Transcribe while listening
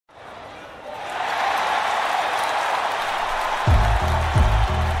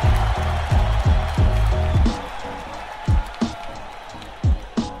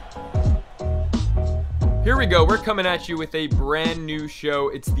we go. We're coming at you with a brand new show.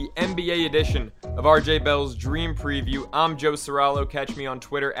 It's the NBA edition of RJ Bell's Dream Preview. I'm Joe Ceraulo. Catch me on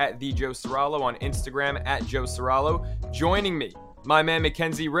Twitter at @TheJoeCeraulo, on Instagram at Joe Ceraulo. Joining me, my man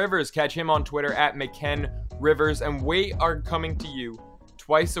Mackenzie Rivers. Catch him on Twitter at McKenRivers. And we are coming to you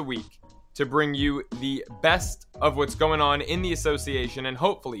twice a week to bring you the best of what's going on in the association, and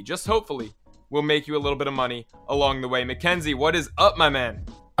hopefully, just hopefully, we'll make you a little bit of money along the way. Mackenzie, what is up, my man?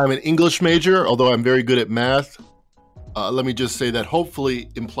 I'm an English major, although I'm very good at math. Let me just say that hopefully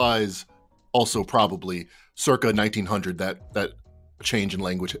implies also probably circa 1900 that change in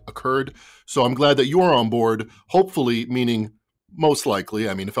language occurred. So I'm glad that you are on board. Hopefully, meaning most likely,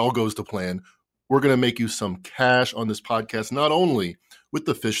 I mean, if all goes to plan, we're going to make you some cash on this podcast, not only with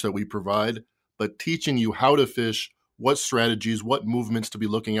the fish that we provide, but teaching you how to fish, what strategies, what movements to be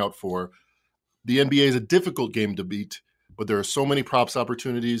looking out for. The NBA is a difficult game to beat, but there are so many props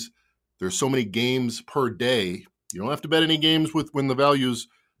opportunities. There's so many games per day. You don't have to bet any games when the value's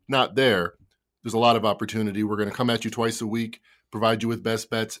not there. There's a lot of opportunity. We're going to come at you twice a week, provide you with best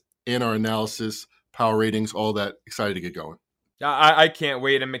bets and our analysis, power ratings, all that. Excited to get going. I can't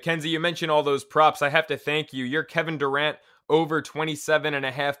wait. And Mackenzie, you mentioned all those props. I have to thank you. You're Kevin Durant over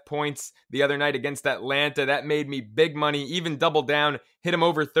 27.5 points the other night against Atlanta. That made me big money, even double down, hit him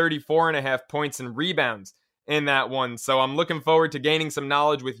over 34.5 points and rebounds in that one. So I'm looking forward to gaining some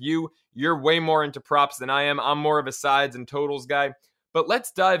knowledge with you. You're way more into props than I am. I'm more of a sides and totals guy. But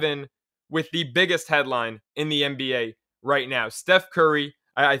let's dive in with the biggest headline in the NBA right now. Steph Curry,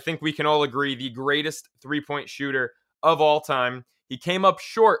 I think we can all agree, the greatest three-point shooter of all time. He came up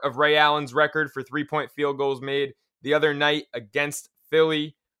short of Ray Allen's record for three-point field goals made the other night against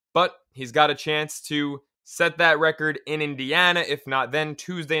Philly, but he's got a chance to set that record in Indiana, if not then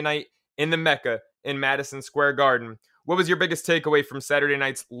Tuesday night in the Mecca in Madison Square Garden. What was your biggest takeaway from Saturday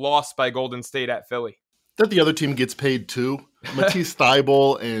night's loss by Golden State at Philly? That the other team gets paid too. Matisse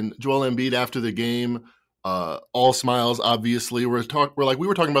Thybulle and Joel Embiid after the game, all smiles, obviously. We were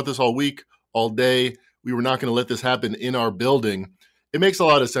talking about this all week, all day. We were not going to let this happen in our building. It makes a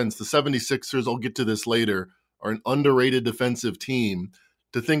lot of sense. The 76ers, I'll get to this later, are an underrated defensive team.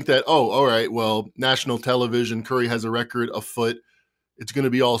 To think that, oh, all right, well, national television, Curry has a record afoot. It's going to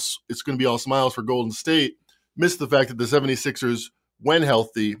be all smiles for Golden State. Missed the fact that the 76ers, when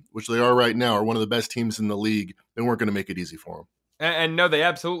healthy, which they are right now, are one of the best teams in the league. They weren't going to make it easy for him. And no, they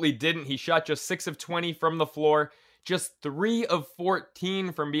absolutely didn't. He shot just 6 of 20 from the floor, just 3 of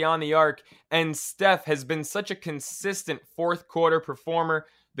 14 from beyond the arc. And Steph has been such a consistent fourth quarter performer.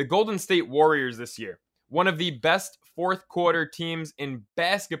 The Golden State Warriors this year, one of the best fourth quarter teams in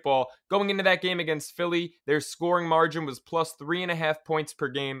basketball. Going into that game against Philly, their scoring margin was plus 3.5 points per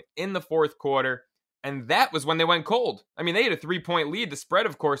game in the fourth quarter. And that was when they went cold. I mean, they had a 3-point lead. The spread,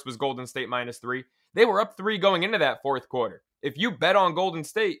 of course, was Golden State -3. They were up 3 going into that fourth quarter. If you bet on Golden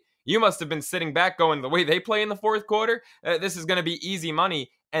State, you must have been sitting back going, the way they play in the fourth quarter, this is going to be easy money.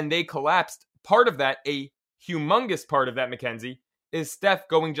 And they collapsed. Part of that, a humongous part of that, Mackenzie, is Steph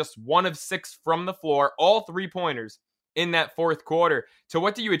going just 1 of 6 from the floor, all 3-pointers in that fourth quarter. To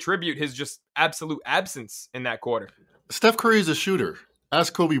what do you attribute his just absolute absence in that quarter? Steph Curry is a shooter.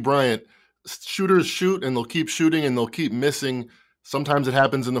 Ask Kobe Bryant. Shooters shoot, and they'll keep shooting, and they'll keep missing. Sometimes it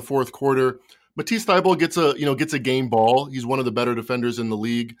happens in the fourth quarter. Matisse Thybulle gets a game ball. He's one of the better defenders in the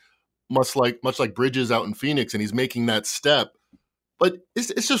league, much like Bridges out in Phoenix, and he's making that step. But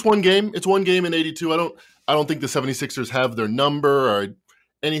it's just one game. It's one game in 82. I don't think the 76ers have their number or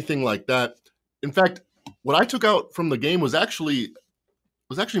anything like that. In fact, what I took out from the game was actually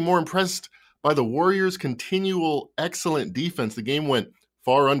more impressed by the Warriors' continual excellent defense. The game went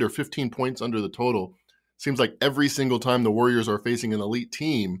far under 15 points under the total. Seems like every single time the Warriors are facing an elite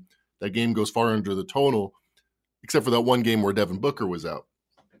team, that game goes far under the total, except for that one game where Devin Booker was out.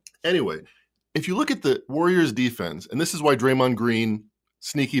 Anyway, if you look at the Warriors' defense, and this is why Draymond Green,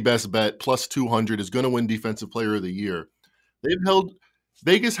 sneaky best bet, plus 200, is going to win Defensive Player of the Year.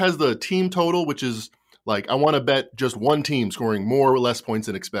 Vegas has the team total, which is like, I want to bet just one team scoring more or less points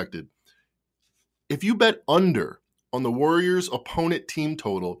than expected. If you bet under on the Warriors' opponent team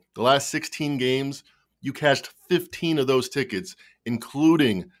total, the last 16 games, you cashed 15 of those tickets,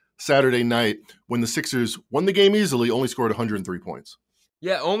 including Saturday night when the Sixers won the game easily, only scored 103 points.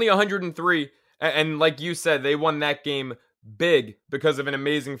 Yeah, only 103. And like you said, they won that game big because of an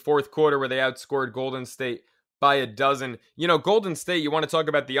amazing fourth quarter where they outscored Golden State by a dozen. You know, Golden State, you want to talk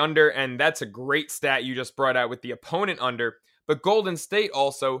about the under, and that's a great stat you just brought out with the opponent under. But Golden State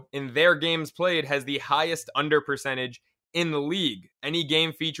also, in their games played, has the highest under percentage in the league. Any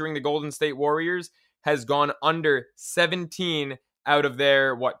game featuring the Golden State Warriors has gone under 17 out of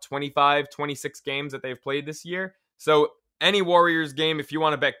their, 25, 26 games that they've played this year. So any Warriors game, if you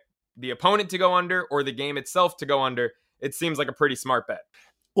want to bet the opponent to go under or the game itself to go under, it seems like a pretty smart bet.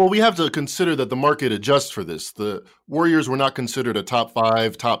 Well, we have to consider that the market adjusts for this. The Warriors were not considered a top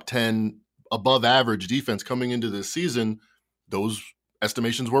 5, top 10, above average defense coming into this season. Those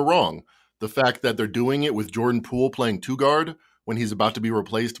estimations were wrong. The fact that they're doing it with Jordan Poole playing two guard when he's about to be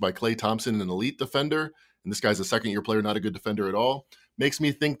replaced by Klay Thompson, an elite defender, and this guy's a second-year player, not a good defender at all, makes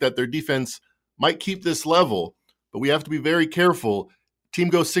me think that their defense might keep this level, but we have to be very careful. Team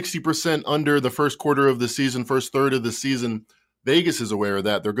goes 60% under the first quarter of the season, first third of the season. Vegas is aware of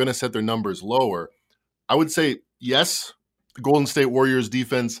that. They're going to set their numbers lower. I would say, yes, the Golden State Warriors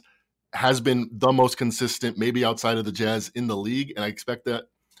defense has been the most consistent, maybe outside of the Jazz, in the league, and I expect that.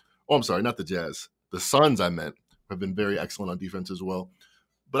 Oh, I'm sorry, not the Jazz. The Suns, I meant, have been very excellent on defense as well.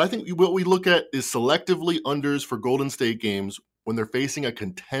 But I think what we look at is selectively unders for Golden State games when they're facing a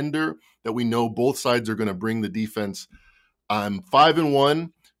contender that we know both sides are going to bring the defense. I'm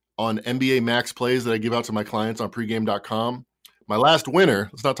 5-1 on NBA max plays that I give out to my clients on pregame.com. My last winner,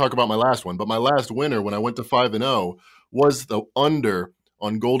 let's not talk about my last one, but my last winner when I went to 5-0 was the under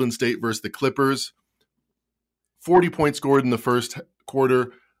on Golden State versus the Clippers. 40 points scored in the first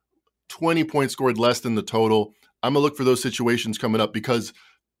quarter, 20 points scored less than the total. I'm going to look for those situations coming up because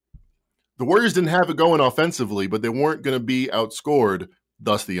the Warriors didn't have it going offensively, but they weren't going to be outscored,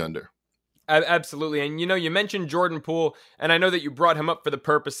 thus the under. Absolutely. And you mentioned Jordan Poole, and I know that you brought him up for the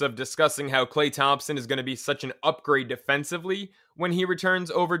purpose of discussing how Klay Thompson is going to be such an upgrade defensively when he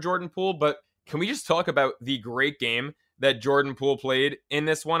returns over Jordan Poole, but can we just talk about the great game that Jordan Poole played in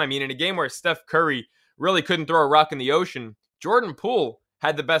this one? I mean, in a game where Steph Curry really couldn't throw a rock in the ocean, Jordan Poole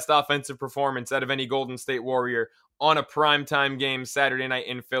had the best offensive performance out of any Golden State Warrior on a primetime game Saturday night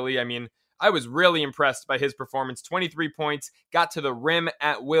in Philly. I mean, I was really impressed by his performance. 23 points, got to the rim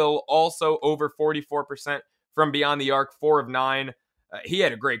at will, also over 44% from beyond the arc, 4 of 9. He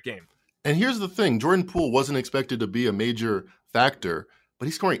had a great game. And here's the thing. Jordan Poole wasn't expected to be a major factor, but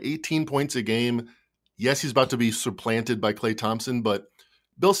he's scoring 18 points a game. Yes, he's about to be supplanted by Klay Thompson, but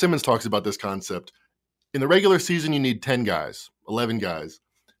Bill Simmons talks about this concept. In the regular season, you need 10 guys, 11 guys.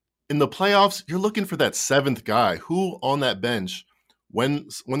 In the playoffs, you're looking for that 7th guy. Who on that bench, when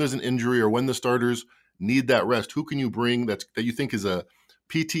there's an injury or when the starters need that rest, who can you bring that you think is a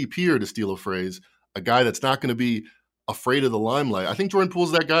PTPer, to steal a phrase, a guy that's not going to be afraid of the limelight? I think Jordan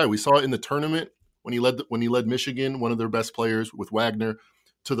Poole's that guy. We saw it in the tournament when he led Michigan, one of their best players with Wagner,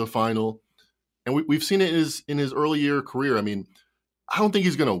 to the final. And we've seen it in his early year career. I mean, I don't think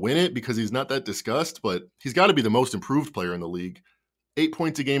he's going to win it because he's not that discussed, but he's got to be the most improved player in the league. 8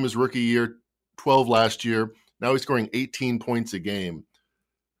 points a game his rookie year, 12 last year. Now he's scoring 18 points a game.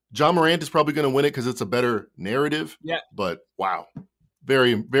 John Morant is probably going to win it because it's a better narrative. Yeah. But wow,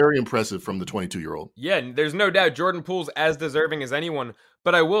 very, very impressive from the 22-year-old. Yeah, there's no doubt Jordan Poole's as deserving as anyone.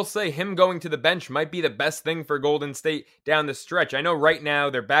 But I will say him going to the bench might be the best thing for Golden State down the stretch. I know right now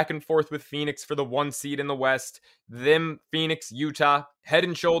they're back and forth with Phoenix for the 1 seed in the West. Them, Phoenix, Utah, head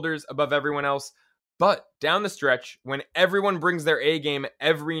and shoulders above everyone else. But down the stretch, when everyone brings their A game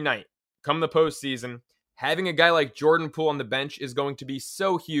every night, come the postseason, having a guy like Jordan Poole on the bench is going to be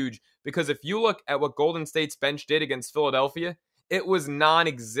so huge because if you look at what Golden State's bench did against Philadelphia, it was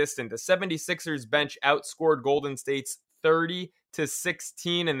non-existent. The 76ers bench outscored Golden State's 30-16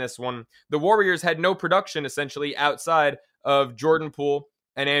 in this one. The Warriors had no production essentially outside of Jordan Poole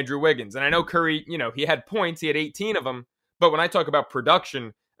and Andrew Wiggins. And I know Curry, he had points, he had 18 of them. But when I talk about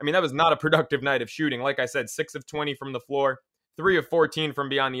production, I mean, that was not a productive night of shooting. Like I said, 6 of 20 from the floor, 3 of 14 from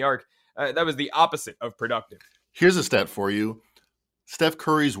beyond the arc. That was the opposite of productive. Here's a stat for you. Steph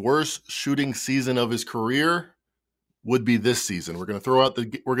Curry's worst shooting season of his career would be this season. We're going to throw out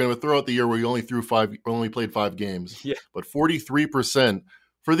the year where he only played 5 games. Yeah. But 43%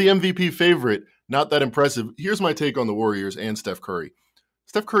 for the MVP favorite, not that impressive. Here's my take on the Warriors and Steph Curry.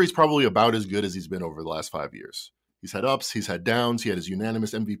 Steph Curry's probably about as good as he's been over the last 5 years. He's had ups, he's had downs. He had his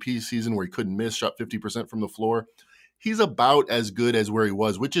unanimous MVP season where he couldn't miss, shot 50% from the floor. He's about as good as where he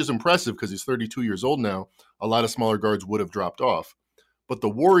was, which is impressive because he's 32 years old now. A lot of smaller guards would have dropped off. But the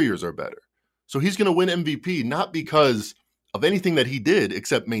Warriors are better. So he's going to win MVP, not because of anything that he did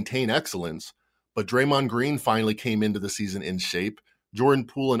except maintain excellence, but Draymond Green finally came into the season in shape. Jordan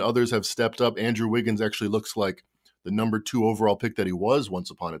Poole and others have stepped up. Andrew Wiggins actually looks like the number 2 overall pick that he was once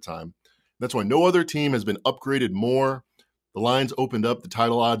upon a time. That's why no other team has been upgraded more. The lines opened up. The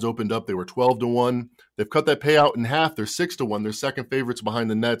title odds opened up. They were 12-1. They've cut that payout in half. They're 6-1. They're second favorites behind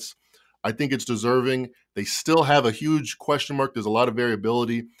the Nets. I think it's deserving. They still have a huge question mark. There's a lot of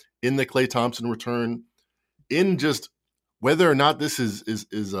variability in the Klay Thompson return, in just whether or not this is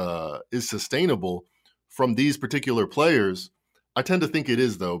sustainable from these particular players, I tend to think it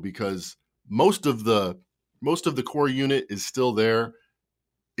is, though, because most of the core unit is still there.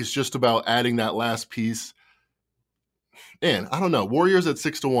 It's just about adding that last piece. And I don't know. Warriors at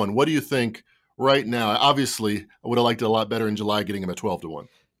 6-1. What do you think right now? Obviously, I would have liked it a lot better in July, getting him at 12-1.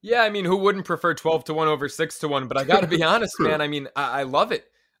 Yeah, I mean, who wouldn't prefer 12-1 over 6-1? But I got to be honest, Sure. man. I mean, I love it.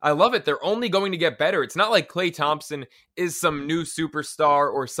 I love it. They're only going to get better. It's not like Klay Thompson is some new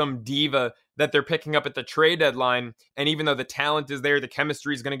superstar or some diva that they're picking up at the trade deadline. And even though the talent is there, the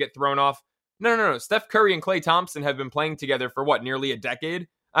chemistry is going to get thrown off. No. Steph Curry and Klay Thompson have been playing together for what, nearly a decade?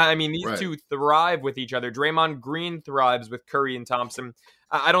 I mean, these two thrive with each other. Draymond Green thrives with Curry and Thompson.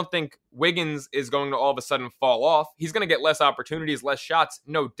 I don't think Wiggins is going to all of a sudden fall off. He's going to get less opportunities, less shots,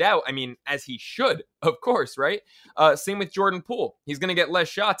 no doubt. I mean, as he should, of course, right? Same with Jordan Poole. He's going to get less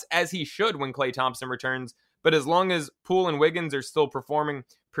shots, as he should, when Klay Thompson returns. But as long as Poole and Wiggins are still performing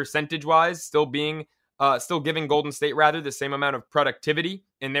percentage-wise, still giving Golden State, the same amount of productivity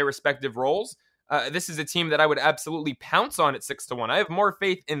in their respective roles, this is a team that I would absolutely pounce on at 6-1. I have more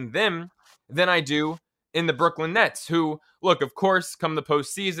faith in them than I do in the Brooklyn Nets, who, look, of course, come the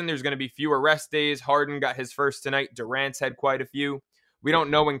postseason, there's going to be fewer rest days. Harden got his first tonight. Durant's had quite a few. We don't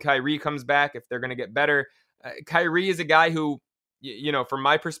know when Kyrie comes back, if they're going to get better. Kyrie is a guy who, from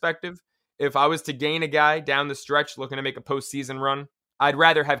my perspective, if I was to gain a guy down the stretch looking to make a postseason run, I'd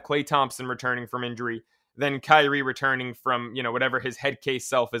rather have Klay Thompson returning from injury than Kyrie returning from, whatever his head case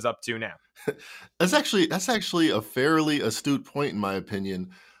self is up to now. That's actually a fairly astute point, in my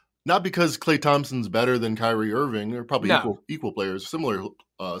opinion. Not because Klay Thompson's better than Kyrie Irving. They're probably equal players, similar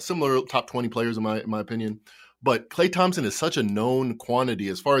top 20 players in my opinion. But Klay Thompson is such a known quantity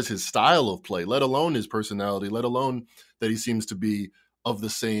as far as his style of play, let alone his personality, let alone that he seems to be of the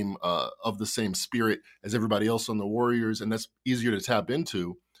same spirit as everybody else on the Warriors, and that's easier to tap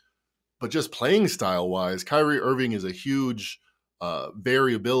into. But just playing style wise, Kyrie Irving is a huge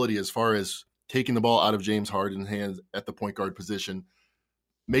variability as far as taking the ball out of James Harden's hands at the point guard position,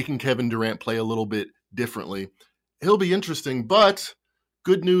 making Kevin Durant play a little bit differently. He'll be interesting, but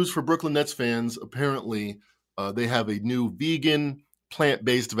good news for Brooklyn Nets fans. Apparently, they have a new vegan,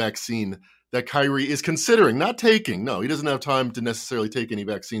 plant-based vaccine that Kyrie is considering, not taking. No, he doesn't have time to necessarily take any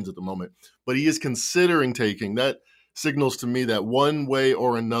vaccines at the moment, but he is considering taking. That signals to me that one way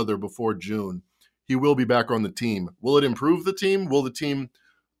or another before June, he will be back on the team. Will it improve the team? Will the team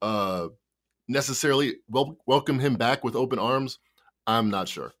necessarily welcome him back with open arms? I'm not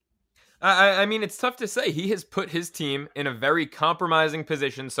sure. I mean, it's tough to say. He has put his team in a very compromising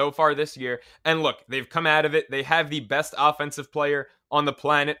position so far this year. And look, they've come out of it. They have the best offensive player on the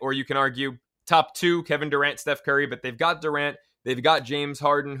planet, or you can argue top two, Kevin Durant, Steph Curry. But they've got Durant. They've got James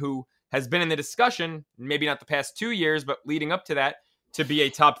Harden, who has been in the discussion, maybe not the past 2 years, but leading up to that, to be a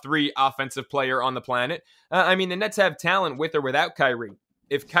top three offensive player on the planet. I mean, the Nets have talent with or without Kyrie.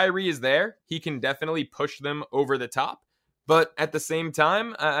 If Kyrie is there, he can definitely push them over the top. But at the same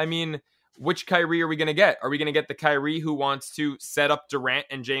time, I mean, which Kyrie are we going to get? Are we going to get the Kyrie who wants to set up Durant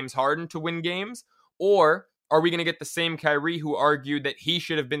and James Harden to win games? Or are we going to get the same Kyrie who argued that he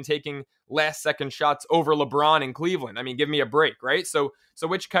should have been taking last-second shots over LeBron in Cleveland? I mean, give me a break, right? So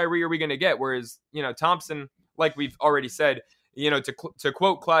which Kyrie are we going to get? Whereas, Thompson, like we've already said, to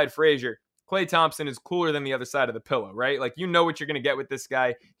quote Clyde Frazier, Klay Thompson is cooler than the other side of the pillow, right? Like, what you're going to get with this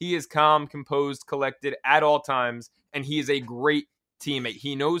guy. He is calm, composed, collected at all times, and he is a great teammate.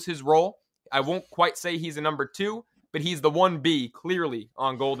 He knows his role. I won't quite say he's a number 2, but he's the 1B clearly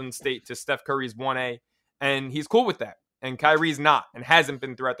on Golden State to Steph Curry's 1A, and he's cool with that. And Kyrie's not and hasn't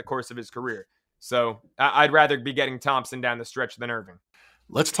been throughout the course of his career. So I'd rather be getting Thompson down the stretch than Irving.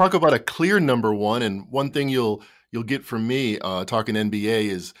 Let's talk about a clear number 1, and one thing you'll get from me talking NBA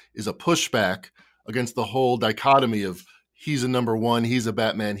is a pushback against the whole dichotomy of he's a number 1, he's a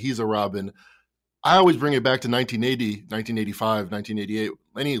Batman, he's a Robin. I always bring it back to 1980, 1985, 1988,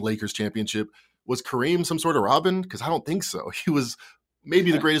 any Lakers championship. Was Kareem some sort of Robin? Because I don't think so. He was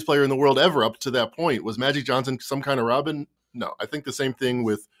maybe the greatest player in the world ever up to that point. Was Magic Johnson some kind of Robin? No. I think the same thing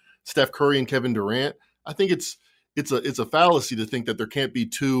with Steph Curry and Kevin Durant. I think it's a fallacy to think that there can't be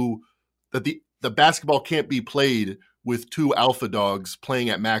that the basketball can't be played with two alpha dogs playing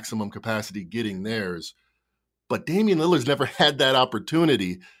at maximum capacity, getting theirs. But Damian Lillard's never had that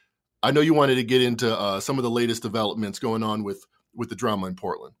opportunity. I know you wanted to get into some of the latest developments going on with the drama in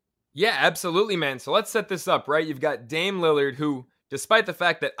Portland. Yeah, absolutely, man. So let's set this up, right? You've got Dame Lillard, who, despite the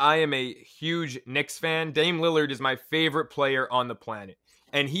fact that I am a huge Knicks fan, Dame Lillard is my favorite player on the planet.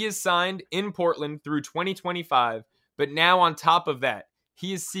 And he is signed in Portland through 2025. But now on top of that,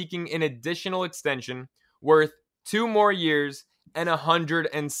 he is seeking an additional extension worth 2 more years, and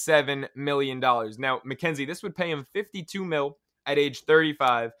 $107 million. Now, Mackenzie, this would pay him 52 mil at age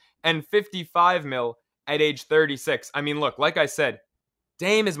 35 and 55 mil at age 36. I mean, look, like I said,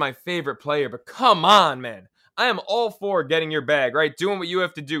 Dame is my favorite player, but come on, man. I am all for getting your bag, right? Doing what you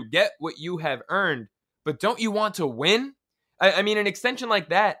have to do. Get what you have earned. But don't you want to win? I mean, an extension like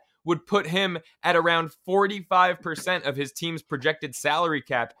that would put him at around 45% of his team's projected salary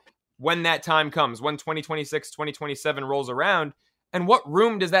cap when that time comes, when 2026, 2027 rolls around. And what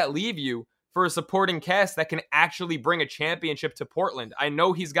room does that leave you for a supporting cast that can actually bring a championship to Portland? I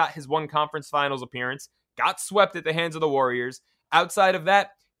know he's got his one conference finals appearance, got swept at the hands of the Warriors. Outside of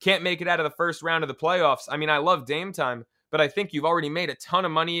that, can't make it out of the first round of the playoffs. I mean, I love Dame time, but I think you've already made a ton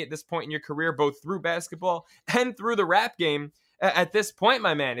of money at this point in your career, both through basketball and through the rap game. At this point,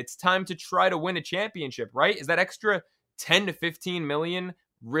 my man, it's time to try to win a championship, right? Is that extra 10 to 15 million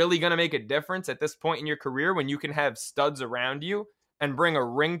really going to make a difference at this point in your career when you can have studs around you and bring a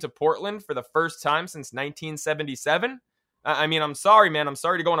ring to Portland for the first time since 1977? I mean, I'm sorry, man. I'm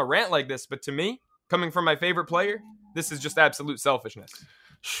sorry to go on a rant like this, but to me, coming from my favorite player, this is just absolute selfishness.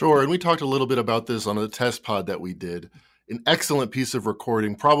 Sure, and we talked a little bit about this on a test pod that we did. An excellent piece of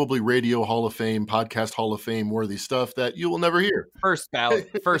recording, probably Radio Hall of Fame, Podcast Hall of Fame worthy stuff that you will never hear. First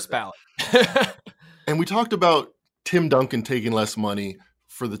ballot. And we talked about Tim Duncan taking less money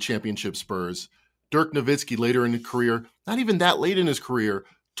for the championship Spurs. Dirk Nowitzki later in his career, not even that late in his career,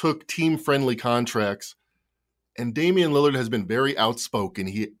 took team-friendly contracts. And Damian Lillard has been very outspoken.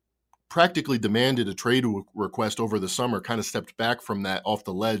 He practically demanded a trade request over the summer, kind of stepped back from that off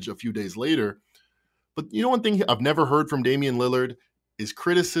the ledge a few days later. But you know, one thing I've never heard from Damian Lillard is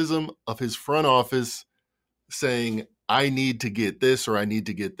criticism of his front office saying, I need to get this or I need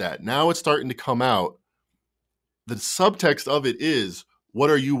to get that. Now it's starting to come out. The subtext of it is, what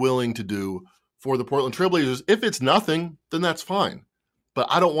are you willing to do for the Portland Trailblazers? If it's nothing, then that's fine. But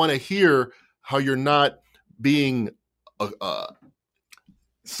I don't want to hear how you're not being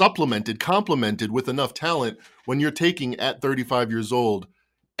complemented with enough talent when you're taking at 35 years old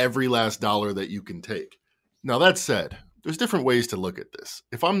every last dollar that you can take. Now, that said, there's different ways to look at this.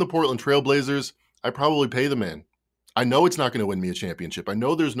 If I'm the Portland Trailblazers, I probably pay the man. I know it's not going to win me a championship. I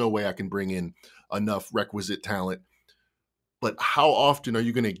know there's no way I can bring in enough requisite talent. But how often are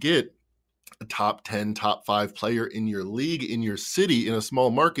you going to get a top 10, top 5 player in your league, in your city, in a small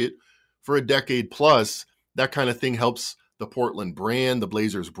market for a decade plus? That kind of thing helps the Portland brand, the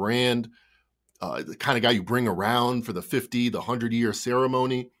Blazers brand, the kind of guy you bring around for the 50, the 100-year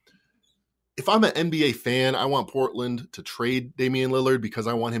ceremony. If I'm an NBA fan, I want Portland to trade Damian Lillard because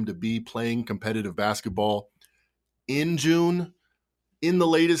I want him to be playing competitive basketball in June, in the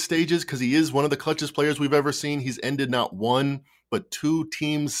latest stages, because he is one of the clutchest players we've ever seen. He's ended not one, but 2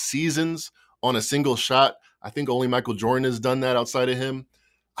 teams' seasons on a single shot. I think only Michael Jordan has done that outside of him.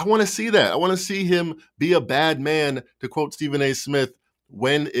 I want to see that. I want to see him be a bad man, to quote Stephen A. Smith,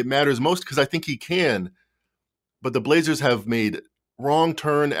 when it matters most, because I think he can. But the Blazers have made wrong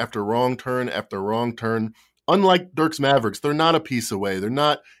turn after wrong turn after wrong turn. Unlike Dirk's Mavericks, they're not a piece away. They're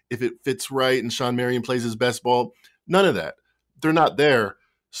not, if it fits right and Sean Marion plays his best ball, none of that. They're not there.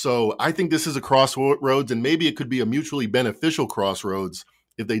 So I think this is a crossroads, and maybe it could be a mutually beneficial crossroads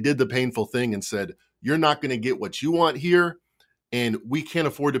if they did the painful thing and said, you're not going to get what you want here, and we can't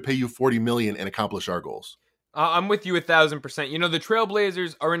afford to pay you $40 million and accomplish our goals. I'm with you 1,000%. You know, the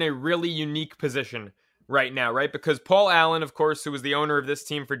Trailblazers are in a really unique position right now, right? Because Paul Allen, of course, who was the owner of this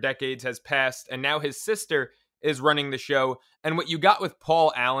team for decades, has passed, and now his sister is running the show. And what you got with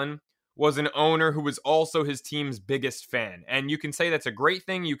Paul Allen was an owner who was also his team's biggest fan. And you can say that's a great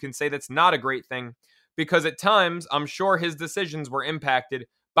thing. You can say that's not a great thing, because at times, I'm sure his decisions were impacted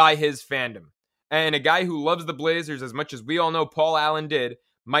by his fandom. And a guy who loves the Blazers as much as we all know Paul Allen did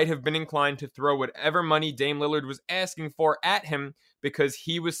might have been inclined to throw whatever money Dame Lillard was asking for at him because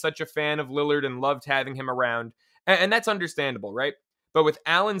he was such a fan of Lillard and loved having him around. And that's understandable, right? But with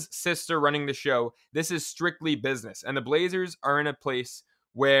Allen's sister running the show, this is strictly business. And the Blazers are in a place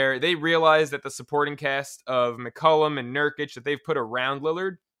where they realize that the supporting cast of McCollum and Nurkic that they've put around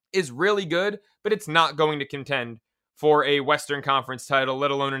Lillard is really good, but it's not going to contend for a Western Conference title,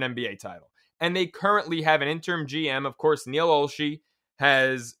 let alone an NBA title. And they currently have an interim GM. Of course, Neil Olshey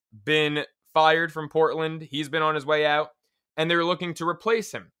has been fired from Portland. He's been on his way out, and they're looking to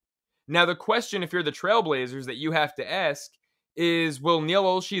replace him. Now, the question, if you're the Trailblazers, that you have to ask is, will Neil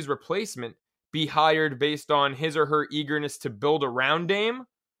Olshey's replacement be hired based on his or her eagerness to build around Dame,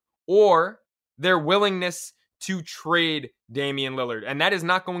 or their willingness to trade Damian Lillard? And that is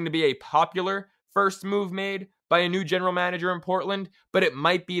not going to be a popular first move made by a new general manager in Portland, but it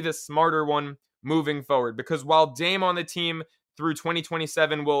might be the smarter one moving forward. Because while Dame on the team through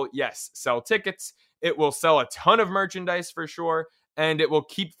 2027 will, yes, sell tickets, it will sell a ton of merchandise for sure, and it will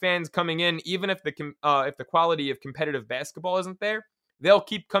keep fans coming in, even if the quality of competitive basketball isn't there. They'll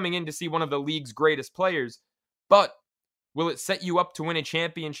keep coming in to see one of the league's greatest players. But will it set you up to win a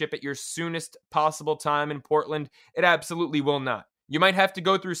championship at your soonest possible time in Portland? It absolutely will not. You might have to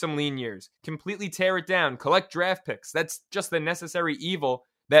go through some lean years, completely tear it down, collect draft picks. That's just the necessary evil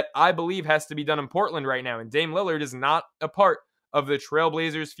that I believe has to be done in Portland right now. And Dame Lillard is not a part of the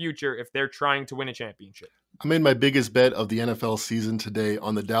Trailblazers' future if they're trying to win a championship. I made my biggest bet of the NFL season today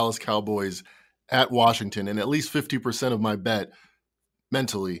on the Dallas Cowboys at Washington, and at least 50% of my bet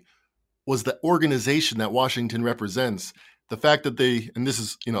mentally was the organization that Washington represents. The fact that they, and this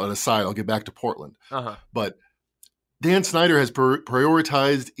is, an aside, I'll get back to Portland, but Dan Snyder has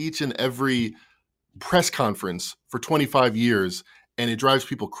prioritized each and every press conference for 25 years, and it drives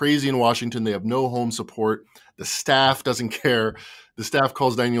people crazy in Washington. They have no home support. The staff doesn't care. The staff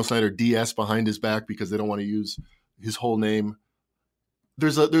calls Daniel Snyder DS behind his back because they don't want to use his whole name.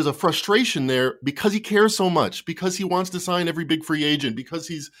 There's a frustration there because he cares so much, because he wants to sign every big free agent, because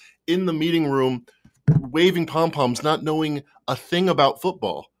he's in the meeting room waving pom-poms, not knowing a thing about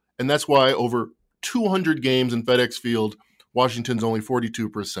football. And that's why over 200 games in FedEx Field, Washington's only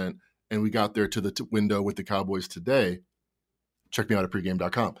 42%, and we got there to the window with the Cowboys today. Check me out at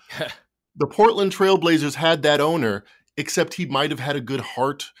pregame.com. The Portland Trailblazers had that owner, except he might have had a good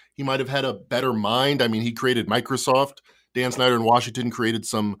heart. He might have had a better mind. I mean, he created Microsoft. Dan Snyder in Washington created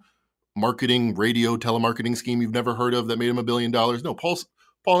some marketing, radio, telemarketing scheme you've never heard of that made him $1 billion. No,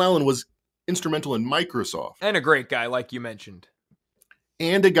 Paul Allen was instrumental in Microsoft. And a great guy, like you mentioned.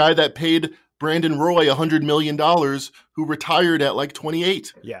 And a guy that paid Brandon Roy $100 million, who retired at like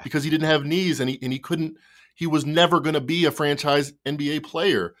 28 because he didn't have knees and he was never going to be a franchise NBA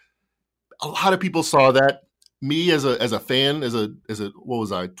player. A lot of people saw that. Me as a fan, as a what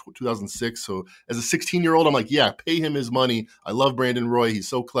was I, 2006? So as a 16-year-old, I'm like, yeah, pay him his money. I love Brandon Roy. He's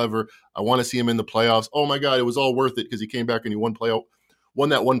so clever. I want to see him in the playoffs. Oh my God, it was all worth it because he came back and he won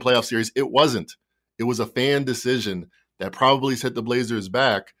that one playoff series. It wasn't. It was a fan decision that probably set the Blazers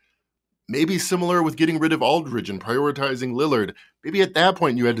back. Maybe similar with getting rid of Aldridge and prioritizing Lillard. Maybe at that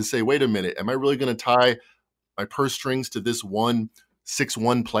point you had to say, wait a minute, am I really going to tie my purse strings to this one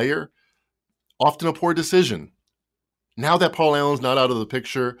 6'1" player? Often a poor decision. Now that Paul Allen's not out of the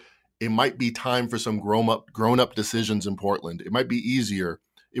picture, it might be time for some grown-up decisions in Portland. It might be easier.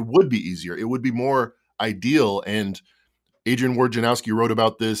 It would be easier. It would be more ideal. And Adrian Wojnarowski wrote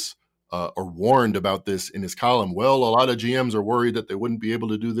about this or warned about this in his column. Well, a lot of GMs are worried that they wouldn't be able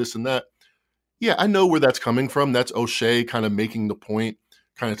to do this and that. Yeah, I know where that's coming from. That's O'Shea kind of making the point,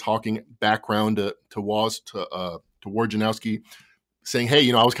 kind of talking background to Wojnarowski, saying,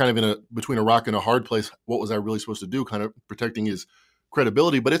 hey, I was kind of between a rock and a hard place. What was I really supposed to do? Kind of protecting his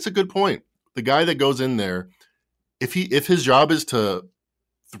credibility. But it's a good point. The guy that goes in there, if his job is to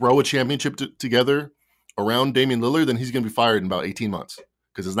throw a championship together around Damian Lillard, then he's going to be fired in about 18 months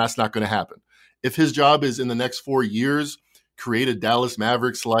because that's not going to happen. If his job is in the next 4 years, create a Dallas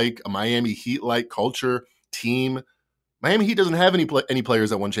Mavericks-like, a Miami Heat-like culture, team. Miami Heat doesn't have any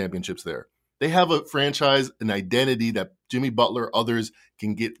players that won championships there. They have a franchise, an identity that Jimmy Butler, others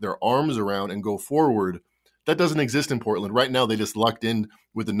can get their arms around and go forward. That doesn't exist in Portland. Right now, they just lucked in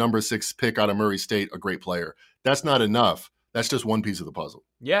with the number 6 pick out of Murray State, a great player. That's not enough. That's just one piece of the puzzle.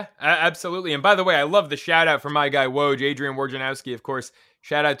 Yeah, absolutely. And by the way, I love the shout out from my guy Woj, Adrian Wojnarowski, of course.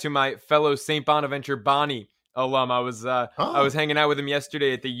 Shout out to my fellow St. Bonaventure Bonnie alum. I was hanging out with him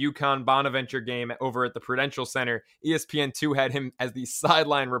yesterday at the UConn Bonaventure game over at the Prudential Center. ESPN2 had him as the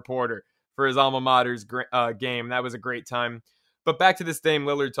sideline reporter for his alma mater's game. That was a great time. But back to this Dame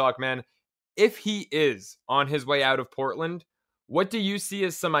Lillard talk, man. If he is on his way out of Portland, what do you see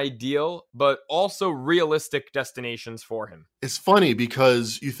as some ideal but also realistic destinations for him? It's funny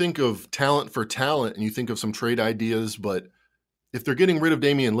because you think of talent for talent and you think of some trade ideas, but if they're getting rid of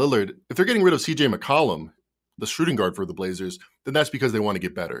Damian Lillard, if they're getting rid of CJ McCollum, the shooting guard for the Blazers, then that's because they want to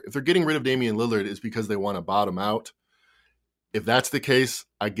get better. If they're getting rid of Damian Lillard, it's because they want to bottom out. If that's the case,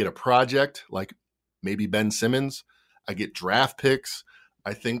 I get a project like maybe Ben Simmons. I get draft picks.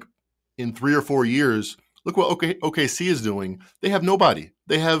 I think in 3 or 4 years, look what OKC is doing. They have nobody.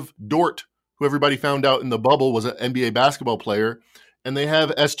 They have Dort, who everybody found out in the bubble was an NBA basketball player. And they have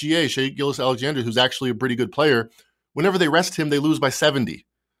SGA, Shai Gilgeous-Alexander, who's actually a pretty good player. Whenever they rest him, they lose by 70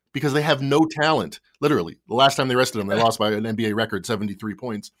 because they have no talent. Literally, the last time they rested him, they lost by an NBA record, 73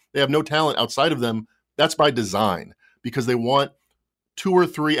 points. They have no talent outside of them. That's by design because they want 2 or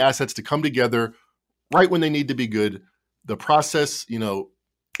 3 assets to come together right when they need to be good. The process,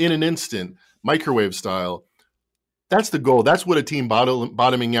 in an instant, microwave style. That's the goal. That's what a team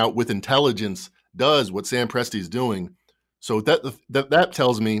bottoming out with intelligence does, what Sam Presti's doing. So that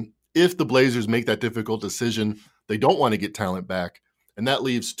tells me if the Blazers make that difficult decision, they don't want to get talent back. And that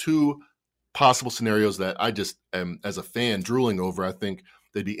leaves two possible scenarios that I just am, as a fan, drooling over. I think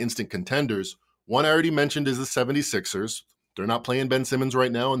they'd be instant contenders. One I already mentioned is the 76ers. They're not playing Ben Simmons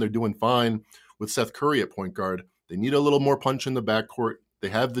right now, and they're doing fine with Seth Curry at point guard. They need a little more punch in the backcourt. They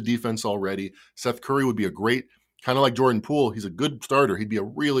have the defense already. Seth Curry would be a great, kind of like Jordan Poole. He's a good starter. He'd be a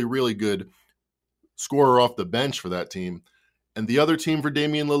really, really good scorer off the bench for that team. And the other team for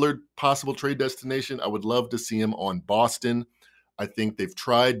Damian Lillard, possible trade destination, I would love to see him on Boston. I think they've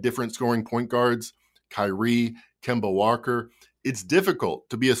tried different scoring point guards, Kyrie, Kemba Walker. It's difficult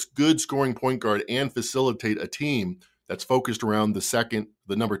to be a good scoring point guard and facilitate a team that's focused around the second,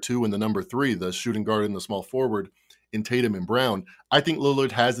 the number 2, and the number 3, the shooting guard and the small forward in Tatum and Brown. I think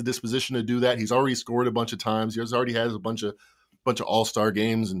Lillard has the disposition to do that. He's already scored a bunch of times. He already has a bunch of all-star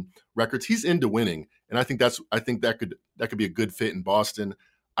games and records. He's into winning, and I think that could be a good fit in Boston.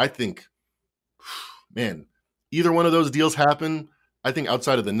 I think, man, either one of those deals happen. I think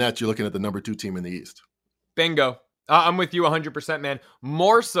outside of the Nets, you're looking at the number 2 team in the East. Bingo. I'm with you 100%, man.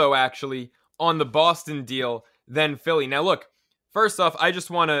 More so, actually, on the Boston deal than Philly. Now, look, first off, I just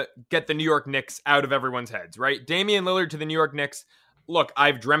want to get the New York Knicks out of everyone's heads, right? Damian Lillard to the New York Knicks. Look,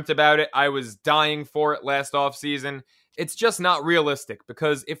 I've dreamt about it. I was dying for it last offseason. It's just not realistic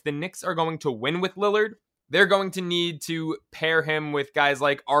because if the Knicks are going to win with Lillard, they're going to need to pair him with guys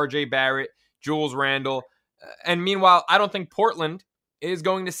like RJ Barrett, Julius Randle. And meanwhile, I don't think Portland is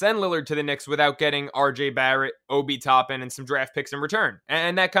going to send Lillard to the Knicks without getting RJ Barrett, Obi Toppin, and some draft picks in return.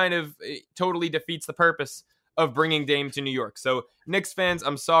 And that kind of totally defeats the purpose of bringing Dame to New York. So Knicks fans,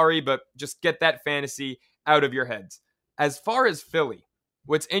 I'm sorry, but just get that fantasy out of your heads. As far as Philly,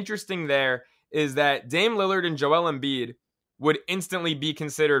 what's interesting there is that Dame Lillard and Joel Embiid would instantly be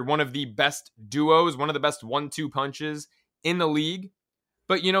considered one of the best duos, one of the best 1-2 punches in the league.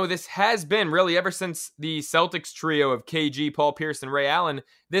 But, this has been really ever since the Celtics trio of KG, Paul Pierce, and Ray Allen,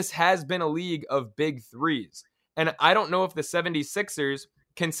 this has been a league of big threes. And I don't know if the 76ers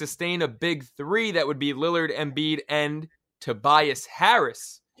can sustain a big three that would be Lillard, Embiid, and Tobias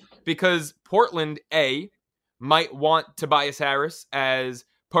Harris. Because Portland, might want Tobias Harris as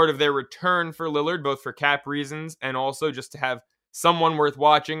part of their return for Lillard, both for cap reasons and also just to have someone worth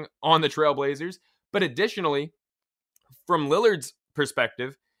watching on the Trailblazers. But additionally, from Lillard's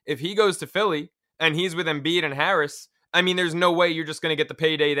perspective, if he goes to Philly and he's with Embiid and Harris, I mean, there's no way you're just going to get the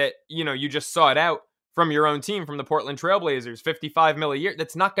payday that, you just sought out from your own team, from the Portland Trailblazers, $55 million a year.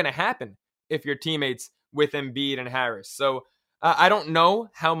 That's not going to happen if your teammates with Embiid and Harris. So I don't know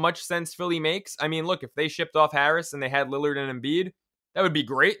how much sense Philly makes. I mean, look, if they shipped off Harris and they had Lillard and Embiid, that would be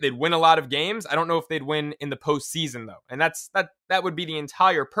great. They'd win a lot of games. I don't know if they'd win in the postseason, though. And that would be the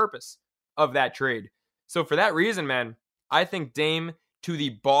entire purpose of that trade. So for that reason, man, I think Dame to the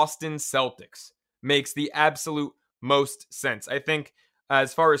Boston Celtics makes the absolute most sense. I think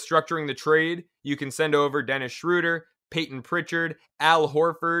as far as structuring the trade, you can send over Dennis Schroeder, Peyton Pritchard, Al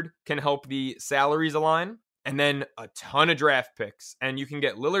Horford can help the salaries align, and then a ton of draft picks. And you can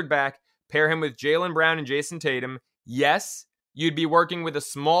get Lillard back, pair him with Jaylen Brown and Jason Tatum. Yes, you'd be working with a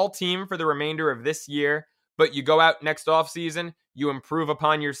small team for the remainder of this year, but you go out next offseason, you improve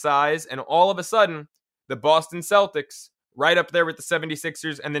upon your size, and all of a sudden, the Boston Celtics, right up there with the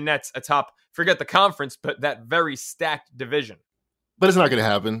 76ers and the Nets atop, forget the conference, but that very stacked division. But it's not going to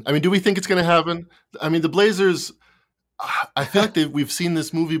happen. I mean, do we think it's going to happen? I mean, the Blazers, I feel like we've seen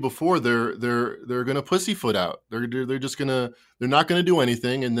this movie before. They're going to pussyfoot out. They're not going to do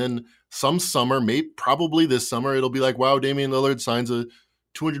anything. And then some summer, probably this summer, it'll be like, wow, Damian Lillard signs a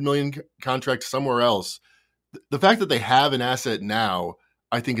 $200 million contract somewhere else. The fact that they have an asset now,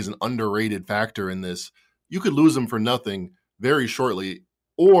 I think, is an underrated factor in this. You could lose them for nothing very shortly,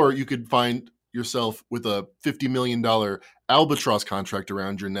 or you could find yourself with a $50 million albatross contract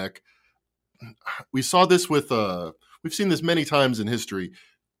around your neck. We saw this we've seen this many times in history.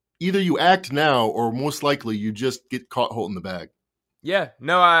 Either you act now, or most likely you just get caught holding the bag. Yeah,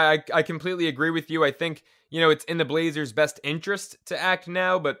 no, I completely agree with you. I think, it's in the Blazers' best interest to act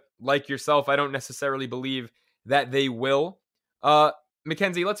now, but like yourself, I don't necessarily believe that they will.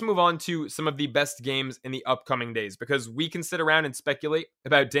 Mackenzie, let's move on to some of the best games in the upcoming days, because we can sit around and speculate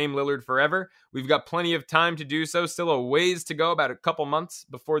about Dame Lillard forever. We've got plenty of time to do so, still a ways to go, about a couple months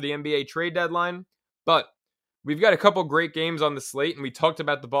before the NBA trade deadline. But we've got a couple great games on the slate, and we talked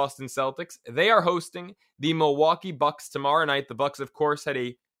about the Boston Celtics. They are hosting the Milwaukee Bucks tomorrow night. The Bucks, of course, had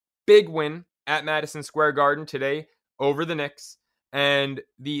a big win at Madison Square Garden today over the Knicks. And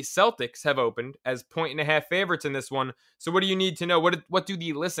the Celtics have opened as 1.5 favorites in this one. So what do you need to know? What do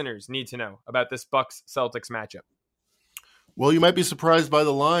the listeners need to know about this Bucks-Celtics matchup? Well, you might be surprised by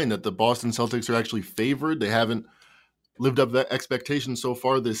the line that the Boston Celtics are actually favored. They haven't lived up to that expectation so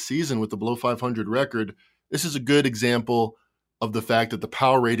far this season with the below 500 record. This is a good example of the fact that the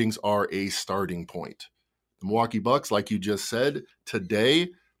power ratings are a starting point. The Milwaukee Bucks, like you just said, today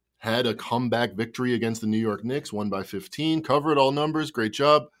had a comeback victory against the New York Knicks, won by 15, covered all numbers, great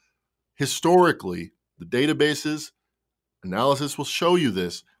job. Historically, the databases, analysis will show you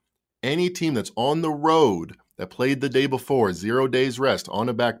this. Any team that's on the road that played the day before, 0 days rest, on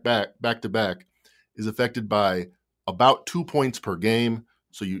a back-to-back, is affected by about 2 points per game.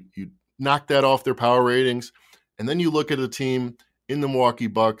 So you knock that off their power ratings. And then you look at a team in the Milwaukee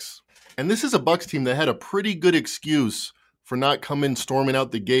Bucks. And this is a Bucks team that had a pretty good excuse for not coming storming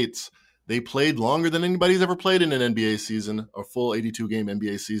out the gates. They played longer than anybody's ever played in an NBA season, a full 82-game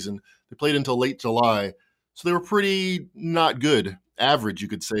NBA season. They played until late July. So they were pretty not good, average, you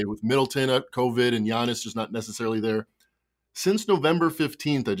could say, with Middleton at COVID and Giannis just not necessarily there. Since November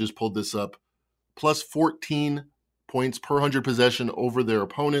 15th, I just pulled this up, plus 14 points per 100 possession over their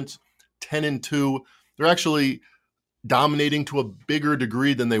opponents, 10-2. They're actually dominating to a bigger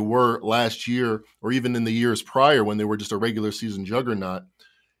degree than they were last year or even in the years prior when they were just a regular season juggernaut.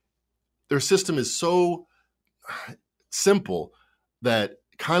 Their system is so simple that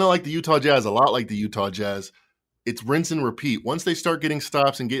kind of like the Utah Jazz, a lot like the Utah Jazz, it's rinse and repeat. Once they start getting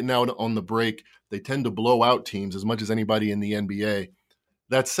stops and getting out on the break, they tend to blow out teams as much as anybody in the NBA.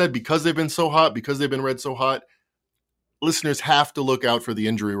 That said, because they've been so hot, because they've been red so hot, listeners have to look out for the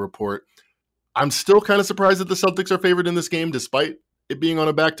injury report. I'm still kind of surprised that the Celtics are favored in this game, despite it being on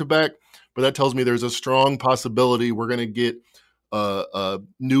a back-to-back, but that tells me there's a strong possibility we're going to get a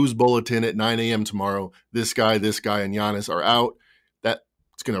news bulletin at 9 a.m. tomorrow. This guy, and Giannis are out. That's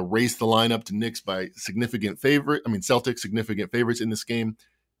going to race the lineup to Knicks by Celtics significant favorites in this game,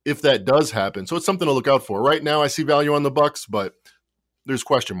 if that does happen. So it's something to look out for. Right now, I see value on the Bucks, but there's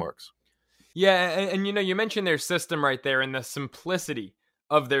question marks. Yeah, and you mentioned their system right there and the simplicity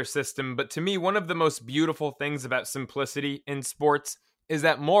of their system. But to me, one of the most beautiful things about simplicity in sports is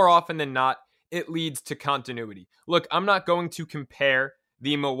that more often than not, it leads to continuity. Look, I'm not going to compare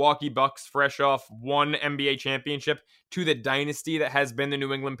the Milwaukee Bucks fresh off one NBA championship to the dynasty that has been the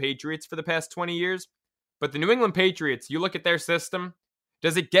New England Patriots for the past 20 years. But the New England Patriots, you look at their system,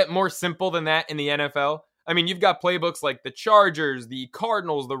 does it get more simple than that in the NFL? I mean, you've got playbooks like the Chargers, the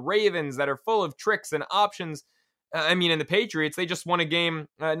Cardinals, the Ravens that are full of tricks and options. In the Patriots, they just won a game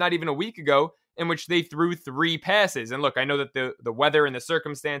not even a week ago in which they threw 3 passes. And look, I know that the weather and the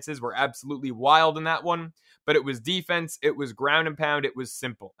circumstances were absolutely wild in that one, but it was defense, it was ground and pound, it was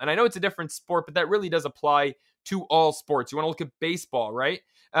simple. And I know it's a different sport, but that really does apply to all sports. You want to look at baseball, right?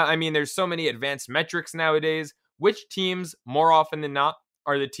 There's so many advanced metrics nowadays. Which teams, more often than not,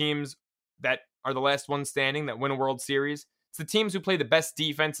 are the teams that are the last ones standing that win a World Series? It's the teams who play the best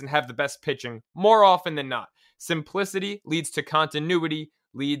defense and have the best pitching, more often than not. Simplicity leads to continuity,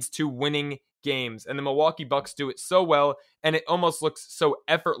 leads to winning games. And the Milwaukee Bucks do it so well, and it almost looks so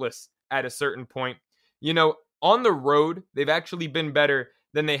effortless at a certain point. On the road, they've actually been better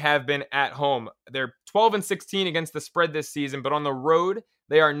than they have been at home. They're 12-16 against the spread this season, but on the road,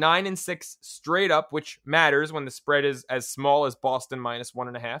 they are 9-6 straight up, which matters when the spread is as small as Boston minus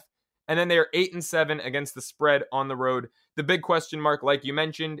 1.5. And then they are 8-7 against the spread on the road. The big question mark, like you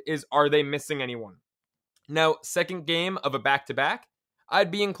mentioned, is are they missing anyone? Now, second game of a back-to-back,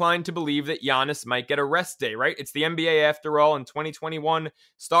 I'd be inclined to believe that Giannis might get a rest day, right? It's the NBA after all. In 2021,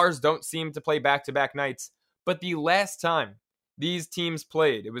 stars don't seem to play back-to-back nights. But the last time these teams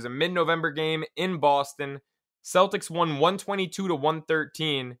played, it was a mid-November game in Boston. Celtics won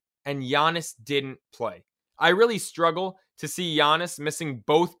 122-113, and Giannis didn't play. I really struggle to see Giannis missing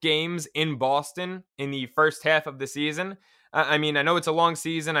both games in Boston in the first half of the season. I know it's a long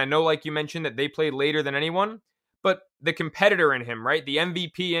season. I know, like you mentioned, that they played later than anyone. But the competitor in him, right? The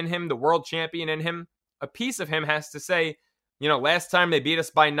MVP in him, the world champion in him, a piece of him has to say, last time they beat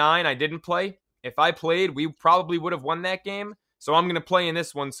us by 9, I didn't play. If I played, we probably would have won that game. So I'm going to play in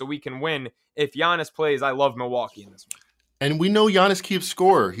this one so we can win. If Giannis plays, I love Milwaukee in this one. And we know Giannis keeps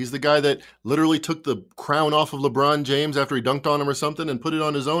score. He's the guy that literally took the crown off of LeBron James after he dunked on him or something and put it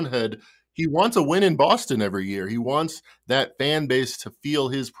on his own head. He wants a win in Boston every year. He wants that fan base to feel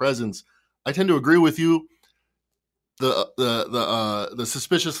his presence. I tend to agree with you. The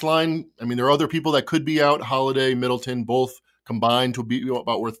suspicious line, there are other people that could be out. Holiday, Middleton, both combined to be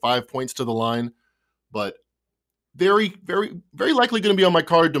about worth 5 points to the line. But very, very, very likely going to be on my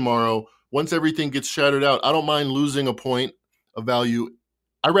card tomorrow. Once everything gets shattered out, I don't mind losing a point of value.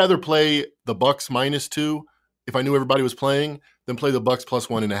 I'd rather play the Bucks -2 if I knew everybody was playing than play the Bucks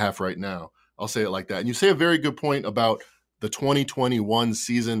 +1.5 right now. I'll say it like that. And you say a very good point about the 2021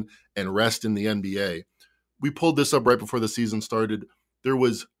 season and rest in the NBA. We pulled this up right before the season started. There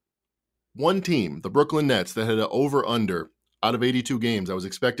was one team, the Brooklyn Nets, that had an over-under out of 82 games that was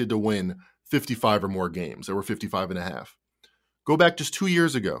expected to win 55 or more games. There were 55.5. Go back just 2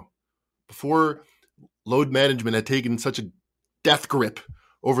 years ago, before load management had taken such a death grip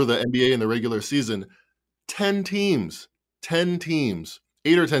over the NBA in the regular season, 10 teams,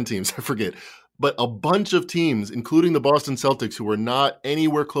 8 or 10 teams, I forget, but a bunch of teams, including the Boston Celtics, who were not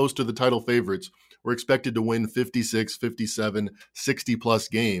anywhere close to the title favorites, were expected to win 56, 57, 60-plus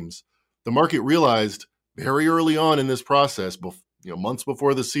games. The market realized very early on in this process, months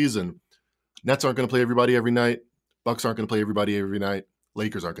before the season, Nets aren't going to play everybody every night. Bucks aren't going to play everybody every night.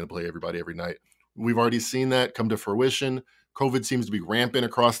 Lakers aren't going to play everybody every night. We've already seen that come to fruition. COVID seems to be rampant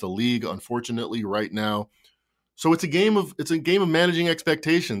across the league, unfortunately, right now. So it's a game of managing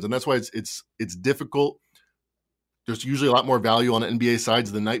expectations, and that's why it's difficult. There's usually a lot more value on NBA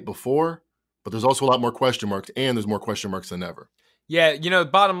sides the night before, but there's also a lot more question marks, and there's more question marks than ever. Yeah,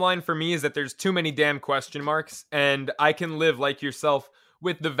 bottom line for me is that there's too many damn question marks, and I can live like yourself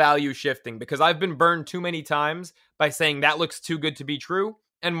with the value shifting because I've been burned too many times by saying that looks too good to be true.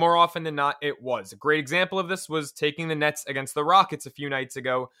 And more often than not, it was. A great example of this was taking the Nets against the Rockets a few nights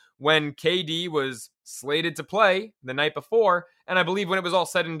ago when KD was slated to play the night before. And I believe when it was all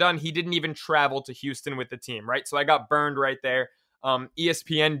said and done, he didn't even travel to Houston with the team, right? So I got burned right there.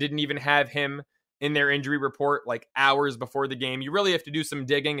 ESPN didn't even have him in their injury report like hours before the game. You really have to do some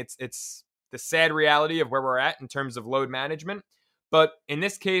digging. It's the sad reality of where we're at in terms of load management. But in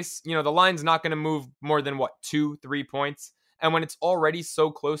this case, the line's not going to move more than 2-3 points. And when it's already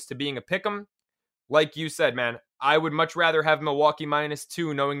so close to being a pick'em, like you said, man, I would much rather have Milwaukee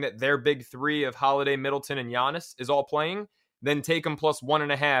 -2 knowing that their big three of Holiday, Middleton, and Giannis is all playing than take them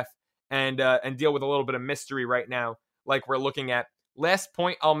 +1.5 and deal with a little bit of mystery right now like we're looking at. Last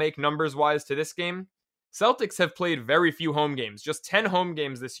point I'll make numbers-wise to this game. Celtics have played very few home games, just 10 home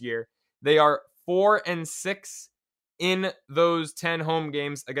games this year. They are 4-6 in those 10 home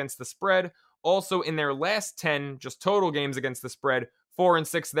games against the spread. Also, in their last 10, just total games against the spread,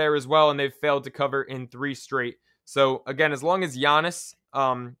 4-6 there as well, and they've failed to cover in 3 straight. So, again, as long as Giannis,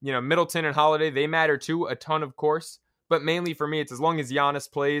 Middleton and Holiday, they matter too, a ton, of course. But mainly for me, it's as long as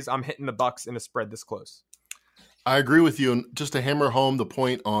Giannis plays, I'm hitting the Bucks in a spread this close. I agree with you. And just to hammer home the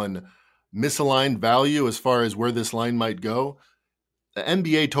point on misaligned value as far as where this line might go, the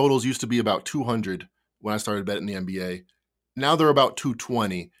NBA totals used to be about 200 when I started betting the NBA. Now they're about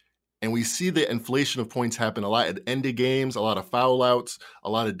 220. And we see the inflation of points happen a lot at end of games, a lot of foul outs,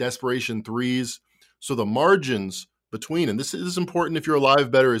 a lot of desperation threes. So the margins between, and this is important if you're a live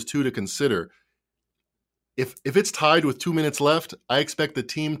bettor, is to consider. If it's tied with 2 minutes left, I expect the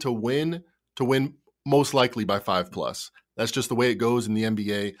team to win most likely by 5+. That's just the way it goes in the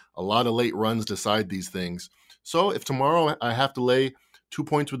NBA. A lot of late runs decide these things. So if tomorrow I have to lay 2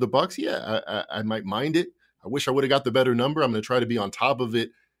 points with the Bucks, I might mind it. I wish I would have got the better number. I'm going to try to be on top of it,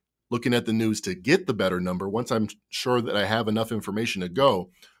 looking at the news to get the better number once I'm sure that I have enough information to go.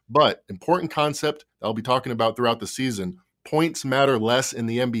 But important concept that I'll be talking about throughout the season, points matter less in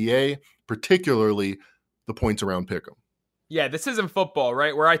the NBA, particularly the points around pick'em. Yeah, this isn't football,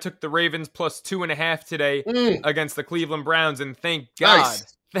 right? Where I took the Ravens +2.5 today against the Cleveland Browns, and thank God.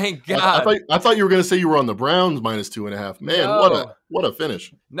 Nice. Thank God. I thought you were going to say you were on the Browns -2.5. Man, No. what a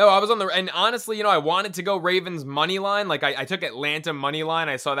finish. No, I was on and honestly, I wanted to go Ravens money line. Like I took Atlanta money line.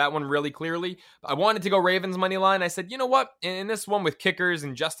 I saw that one really clearly. I wanted to go Ravens money line. I said, you know what? In this one with kickers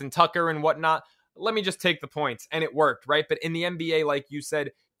and Justin Tucker and whatnot, let me just take the points. And it worked, right? But in the NBA, like you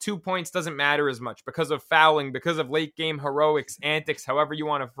said, 2 points doesn't matter as much because of fouling, because of late game heroics, antics, however you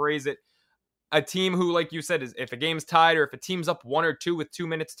want to phrase it. A team who, like you said, is if a game's tied or if a team's up 1 or 2 with 2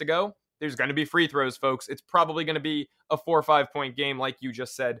 minutes to go, there's going to be free throws, folks. It's probably going to be a 4 or 5 point game, like you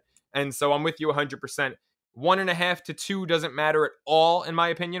just said. And so I'm with you 100%. 1.5 to 2 doesn't matter at all, in my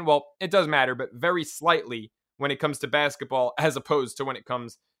opinion. Well, it does matter, but very slightly when it comes to basketball as opposed to when it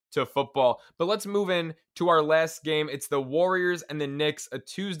comes to football. But let's move in to our last game. It's the Warriors and the Knicks, a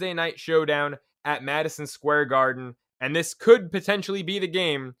Tuesday night showdown at Madison Square Garden. And this could potentially be the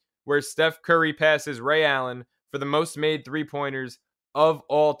game where Steph Curry passes Ray Allen for the most made three-pointers of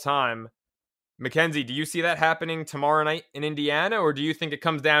all time. Mackenzie, do you see that happening tomorrow night in Indiana, or do you think it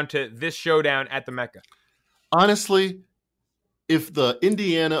comes down to this showdown at the Mecca? Honestly, if the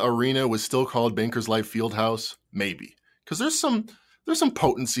Indiana arena was still called Bankers Life Fieldhouse, maybe. Because there's some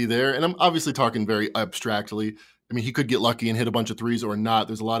potency there, and I'm obviously talking very abstractly. I mean, he could get lucky and hit a bunch of threes or not.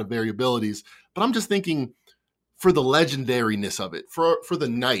 There's a lot of variabilities. But I'm just thinking for the legendariness of it, for the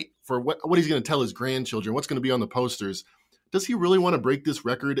night, for what he's going to tell his grandchildren, what's going to be on the posters. Does he really want to break this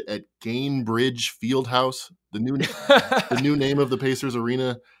record at Gainbridge Fieldhouse, the new name of the Pacers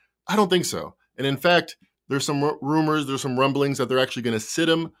arena? I don't think so. And in fact, there's some rumors, there's some rumblings that they're actually going to sit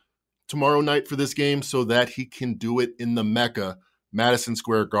him tomorrow night for this game so that he can do it in the Mecca, Madison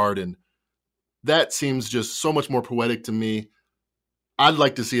Square Garden. That seems just so much more poetic to me. I'd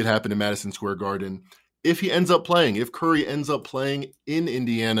like to see it happen in Madison Square Garden. If Curry ends up playing in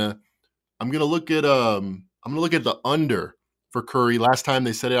Indiana, I'm gonna look at the under for Curry. Last time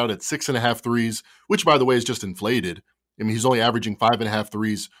they set it out at 6.5 threes, which by the way is just inflated. I mean, he's only averaging 5.5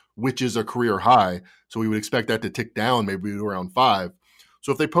 threes, which is a career high. So we would expect that to tick down maybe to around 5.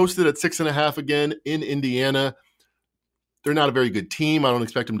 So if they post it at 6.5 again in Indiana, they're not a very good team. I don't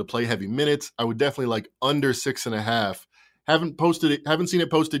expect them to play heavy minutes. I would definitely like under 6.5. Haven't seen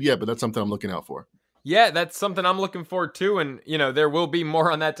it posted yet, but that's something I'm looking out for. Yeah, that's something I'm looking forward to, and, there will be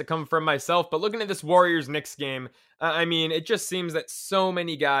more on that to come from myself, but looking at this Warriors-Knicks game, I mean, it just seems that so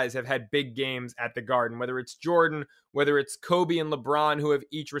many guys have had big games at the Garden, whether it's Jordan, whether it's Kobe and LeBron, who have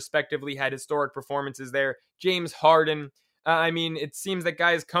each respectively had historic performances there, James Harden. I mean, it seems that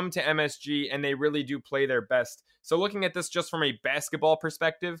guys come to MSG and they really do play their best. So looking at this just from a basketball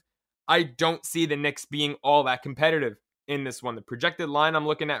perspective, I don't see the Knicks being all that competitive in this one. The projected line I'm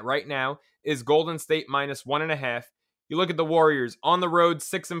looking at right now is Golden State minus 1.5. You look at the Warriors on the road,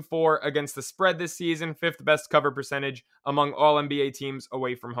 6-4 against the spread this season, 5th best cover percentage among all NBA teams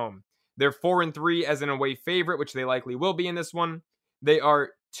away from home. They're 4-3 as an away favorite, which they likely will be in this one. They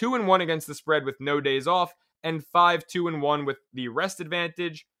are 2-1 against the spread with no days off, and 5-2-1 with the rest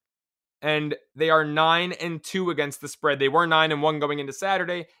advantage. And they are 9-2 against the spread. They were 9-1 going into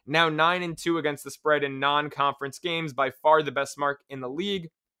Saturday. Now 9-2 against the spread in non-conference games. By far the best mark in the league.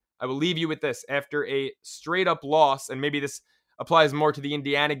 I will leave you with this. After a straight-up loss, and maybe this applies more to the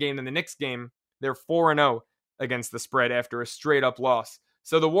Indiana game than the Knicks game, they're 4-0 against the spread after a straight-up loss.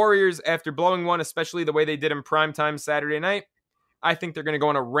 So the Warriors, after blowing one, especially the way they did in primetime Saturday night, I think they're going to go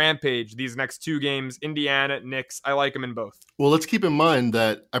on a rampage these next two games. Indiana, Knicks, I like them in both. Well, let's keep in mind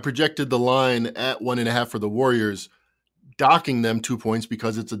that I projected the line at 1.5 for the Warriors, docking them 2 points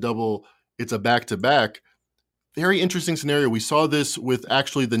because it's a back-to-back. Very interesting scenario. We saw this with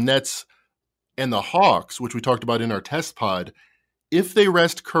actually the Nets and the Hawks, which we talked about in our test pod. If they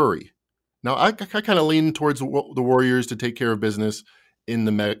rest Curry, now I kind of lean towards the Warriors to take care of business in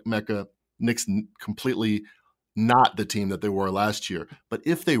the Mecca. Knicks completely not the team that they were last year. But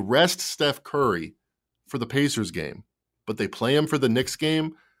if they rest Steph Curry for the Pacers game, but they play him for the Knicks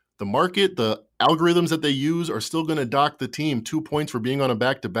game, the market, the algorithms that they use are still going to dock the team 2 points for being on a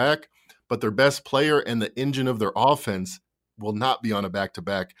back-to-back, but their best player and the engine of their offense will not be on a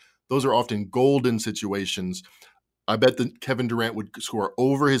back-to-back. Those are often golden situations. I bet that Kevin Durant would score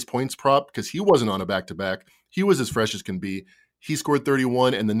over his points prop because he wasn't on a back-to-back. He was as fresh as can be. He scored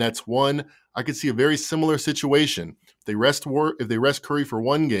 31 and the Nets won. I could see a very similar situation. If they rest Curry for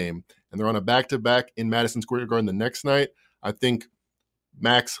one game and they're on a back-to-back in Madison Square Garden the next night, I think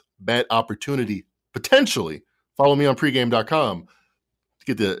max bet opportunity, potentially. Follow me on pregame.com to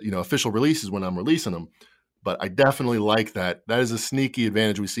get the official releases when I'm releasing them. But I definitely like that. That is a sneaky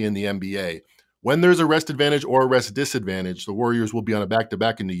advantage we see in the NBA. When there's a rest advantage or a rest disadvantage, the Warriors will be on a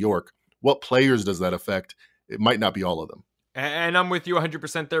back-to-back in New York. What players does that affect? It might not be all of them. And I'm with you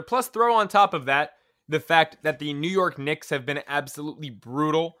 100% there. Plus, throw on top of that the fact that the New York Knicks have been absolutely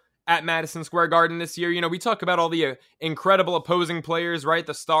brutal at Madison Square Garden this year. We talk about all the incredible opposing players, right?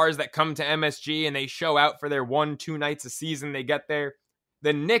 The stars that come to MSG and they show out for their 1-2 nights a season they get there.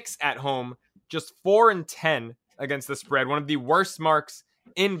 The Knicks at home, just 4-10 against the spread, one of the worst marks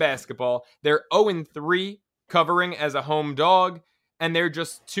in basketball. They're 0-3 covering as a home dog, and they're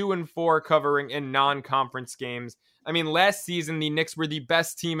just 2-4 covering in non-conference games. I mean, last season, the Knicks were the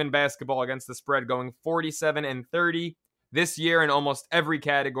best team in basketball against the spread, going 47-30. This year, in almost every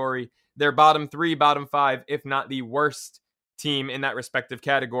category, they're bottom 3, bottom 5, if not the worst team in that respective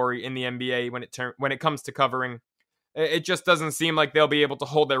category in the NBA when it comes to covering. It just doesn't seem like they'll be able to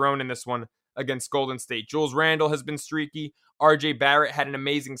hold their own in this one against Golden State. Julius Randle has been streaky. RJ Barrett had an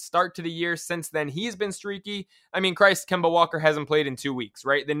amazing start to the year. Since then, he's been streaky. I mean, Christ, Kemba Walker hasn't played in 2 weeks,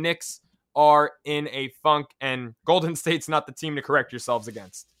 right? The Knicks are in a funk, and Golden State's not the team to correct yourselves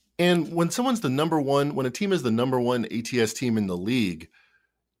against. And when when a team is the number one ATS team in the league,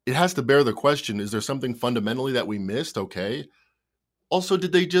 it has to bear the question, is there something fundamentally that we missed? Okay. Also,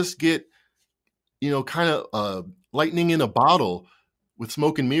 did they just get, kind of lightning in a bottle with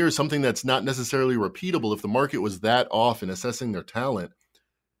smoke and mirrors, something that's not necessarily repeatable if the market was that off in assessing their talent.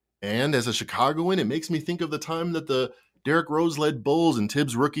 And as a Chicagoan, it makes me think of the time that the Derrick Rose-led Bulls in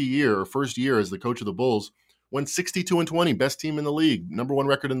Tibbs' rookie year, or first year as the coach of the Bulls, went 62-20, best team in the league, number one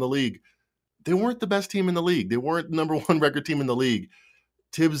record in the league. They weren't the best team in the league. They weren't the number one record team in the league.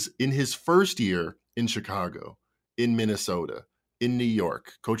 Tibbs, in his first year in Chicago, in Minnesota, in New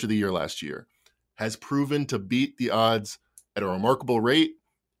York, coach of the year last year, has proven to beat the odds at a remarkable rate.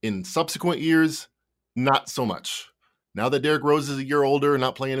 In subsequent years, not so much. Now that Derrick Rose is a year older,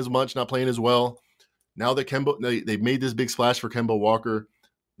 not playing as much, not playing as well, now that they've made this big splash for Kemba Walker,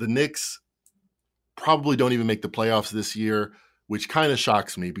 the Knicks probably don't even make the playoffs this year, which kind of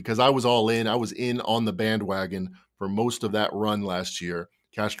shocks me because I was all in. I was in on the bandwagon for most of that run last year,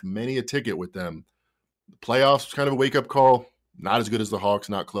 cashed many a ticket with them. The playoffs, kind of a wake-up call, not as good as the Hawks,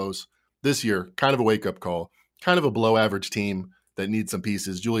 not close. This year, kind of a wake-up call, kind of a below-average team that needs some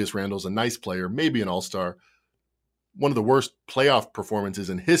pieces. Julius Randle's a nice player, maybe an all-star. One of the worst playoff performances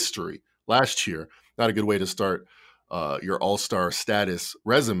in history last year. Not a good way to start your all-star status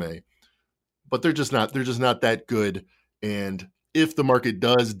resume, but they're just not that good. And if the market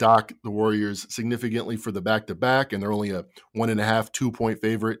does dock the Warriors significantly for the back-to-back, and they're only a 1.5, 2-point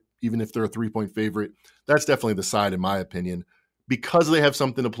favorite, even if they're a 3-point favorite, that's definitely the side, in my opinion, because they have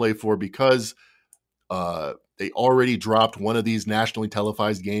something to play for, because they already dropped one of these nationally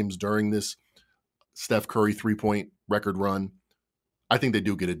televised games during this Steph Curry 3-point record run. I think they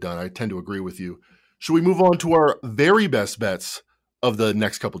do get it done. I tend to agree with you. Should we move on to our very best bets of the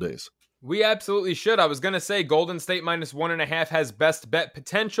next couple days? We absolutely should. I was going to say Golden State minus 1.5 has best bet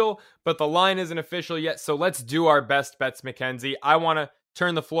potential, but the line isn't official yet. So let's do our best bets, Mackenzie. I want to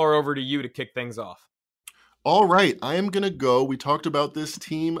turn the floor over to you to kick things off. All right. I am going to go. We talked about this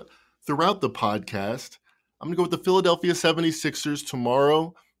team throughout the podcast. I'm going to go with the Philadelphia 76ers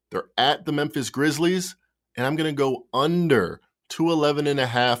tomorrow. They're at the Memphis Grizzlies, and I'm going to go under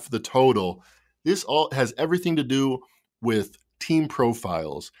 211.5 the total. This all has everything to do with team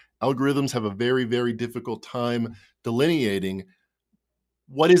profiles. Algorithms have a very, very difficult time delineating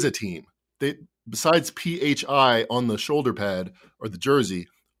what is a team. Besides PHI on the shoulder pad or the jersey,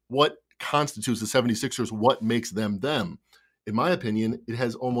 what constitutes the 76ers, what makes them them? In my opinion, it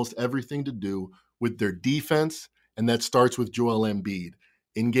has almost everything to do with their defense, and that starts with Joel Embiid.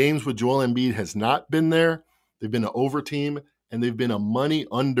 In games where Joel Embiid has not been there, they've been an over team, and they've been a money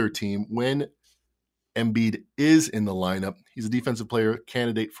under team when Embiid is in the lineup. He's a defensive player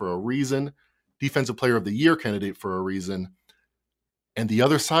candidate for a reason, defensive player of the year candidate for a reason. And the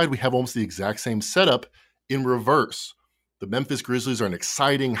other side, we have almost the exact same setup in reverse. The Memphis Grizzlies are an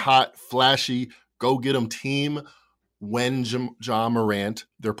exciting, hot, flashy, go-get-'em team when Ja Morant,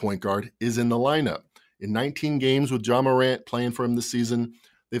 their point guard, is in the lineup. In 19 games with Ja Morant playing for him this season,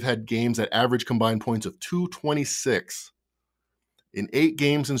 they've had games that average combined points of 226. In 8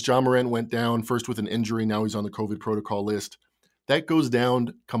 games since Ja Morant went down, first with an injury, now he's on the COVID protocol list, that goes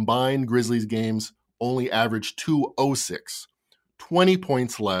down, combined Grizzlies games only average 206, 20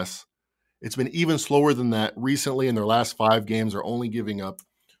 points less. It's been even slower than that recently. In their last 5 games are only giving up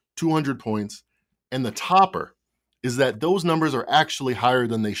 200 points. And the topper is that those numbers are actually higher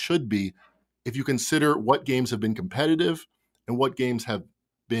than they should be if you consider what games have been competitive and what games have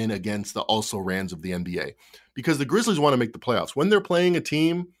been against the also-rans of the NBA. Because the Grizzlies want to make the playoffs. When they're playing a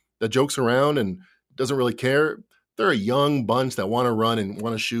team that jokes around and doesn't really care, they're a young bunch that want to run and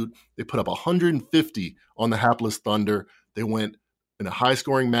want to shoot. They put up 150 on the hapless Thunder. They went in a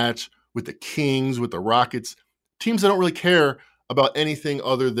high-scoring match with the Kings, with the Rockets, teams that don't really care about anything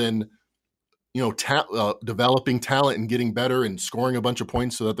other than, developing talent and getting better and scoring a bunch of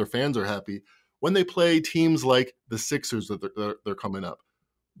points so that their fans are happy. When they play teams like the Sixers that they're coming up,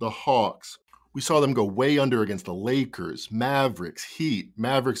 the Hawks, we saw them go way under against the Lakers, Mavericks, Heat,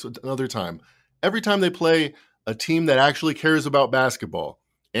 Mavericks another time. Every time they play a team that actually cares about basketball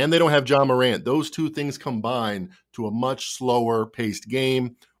and they don't have Ja Morant, those two things combine to a much slower paced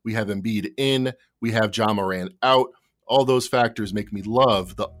game. We have Embiid in, we have Ja Morant out. All those factors make me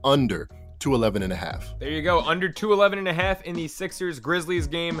love the under 211.5. There you go, under 211.5 in the Sixers-Grizzlies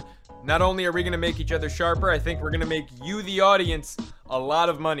game. Not only are we going to make each other sharper, I think we're going to make you, the audience, a lot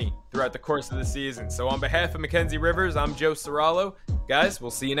of money throughout the course of the season. So on behalf of Mackenzie Rivers, I'm Joe Ceraulo. Guys,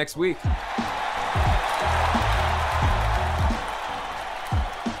 we'll see you next week.